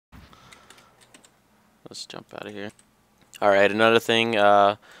Let's jump out of here. Alright, another thing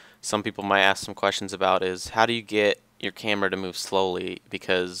some people might ask some questions about is how do you get your camera to move slowly?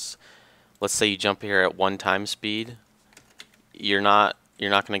 Because let's say you jump here at 1x speed, you're not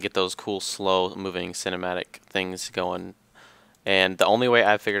going to get those cool slow moving cinematic things going. And the only way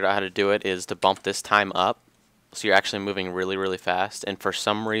I figured out how to do it is to bump this time up, so you're actually moving really, really fast. And for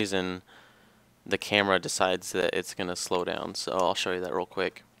some reason, the camera decides that it's going to slow down. So I'll show you that real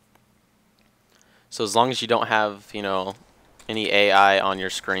quick. So as long as you don't have, you know, any AI on your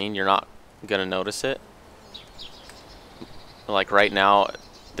screen, you're not going to notice it. Like right now,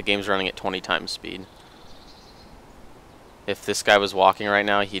 the game's running at 20x speed. If this guy was walking right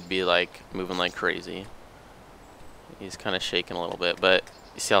now, he'd be like moving like crazy. He's kind of shaking a little bit, but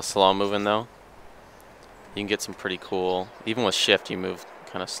you see how slow I'm moving though? You can get some pretty cool, even with shift you move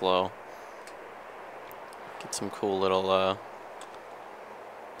kind of slow. Get some cool little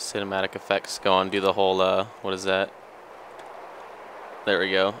cinematic effects going. Do the whole, what is that? There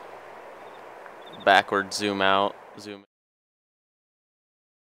we go. Backward zoom out, zoom.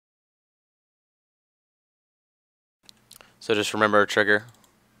 So just remember a trigger.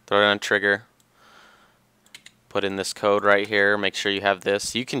 Throw it on a trigger. Put in this code right here. Make sure you have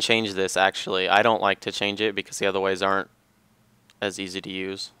this. You can change this actually. I don't like to change it because the other ways aren't as easy to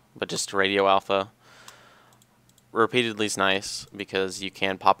use. But just radio alpha. Repeatedly is nice because you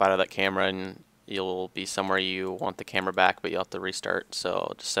can pop out of that camera and you'll be somewhere you want the camera back, but you'll have to restart.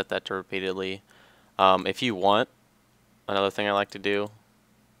 So just set that to repeatedly. If you want, another thing I like to do,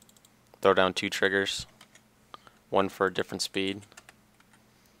 throw down 2 triggers. One for a different speed,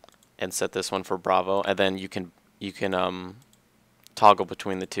 and set this one for Bravo, and then you can toggle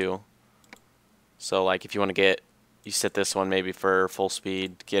between the two. So like if you want to you set this one maybe for full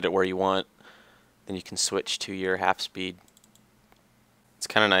speed, get it where you want, then you can switch to your half speed. It's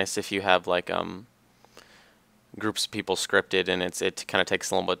kind of nice if you have like groups of people scripted, and it kind of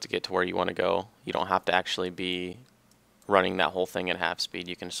takes a little bit to get to where you want to go. You don't have to actually be running that whole thing at half speed.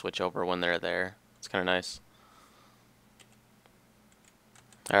 You can switch over when they're there. It's kind of nice.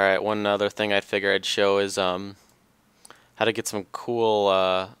 Alright, one other thing I figure I'd show is how to get some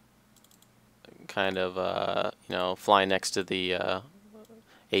cool kind of you know, flying next to the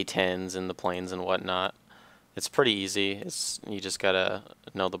A-10s and the planes and whatnot. It's pretty easy. You just gotta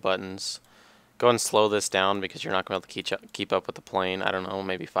know the buttons. Go ahead and slow this down because you're not going to be able to keep up with the plane. I don't know,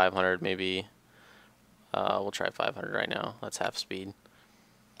 maybe 500, maybe we'll try 500 right now. That's half speed.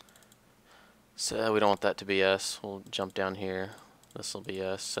 So we don't want that to be us. We'll jump down here. This will be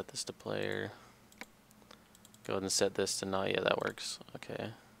us. Set this to player. Go ahead and set this to null. Yeah, that works. Okay.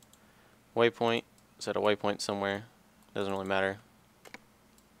 Waypoint. Set a waypoint somewhere. Doesn't really matter.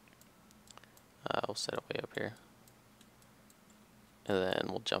 We'll set it way up here. And then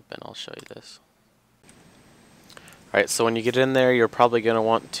we'll jump in. I'll show you this. Alright, so when you get in there, you're probably going to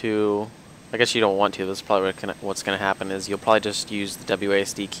want to... I guess you don't want to. This is probably what's going to happen is you'll probably just use the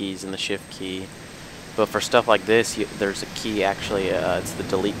WASD keys and the shift key. But for stuff like this, there's a key actually, it's the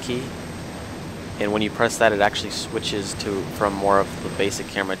delete key. And when you press that, it actually switches from more of the basic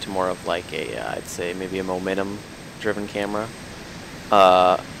camera to more of like a, I'd say maybe a momentum driven camera.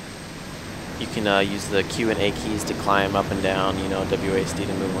 You can use the Q and A keys to climb up and down, you know, WASD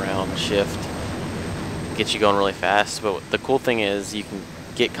to move around, shift, get you going really fast. But the cool thing is you can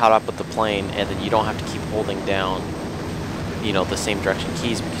get caught up with the plane and then you don't have to keep holding down, you know, the same direction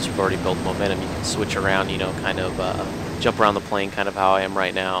keys because you've already built momentum. You can switch around, you know, kind of jump around the plane, kind of how I am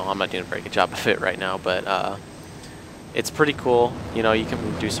right now. I'm not doing a very good job of it right now, but it's pretty cool. You know, you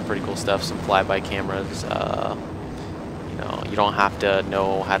can do some pretty cool stuff, some flyby cameras. You know, you don't have to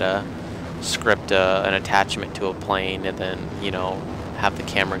know how to script an attachment to a plane and then, you know, have the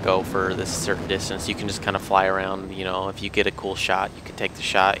camera go for this certain distance. You can just kind of fly around. You know, if you get a cool shot, you can take the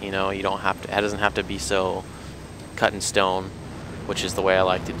shot. You know, you don't have to. It doesn't have to be so cut in stone, which is the way I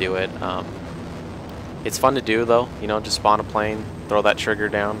like to do it. It's fun to do though, you know, just spawn a plane, throw that trigger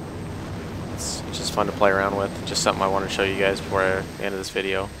down. It's just fun to play around with. Just something I wanted to show you guys before the end of this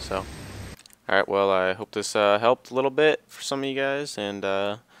video. So, alright, well, I hope this helped a little bit for some of you guys, and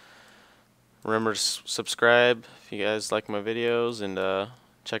remember to subscribe if you guys like my videos, and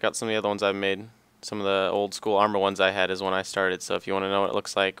check out some of the other ones I've made. Some of the old school Arma ones I had is when I started, so if you want to know what it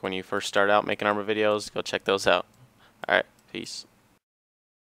looks like when you first start out making Arma videos, go check those out. Alright, peace.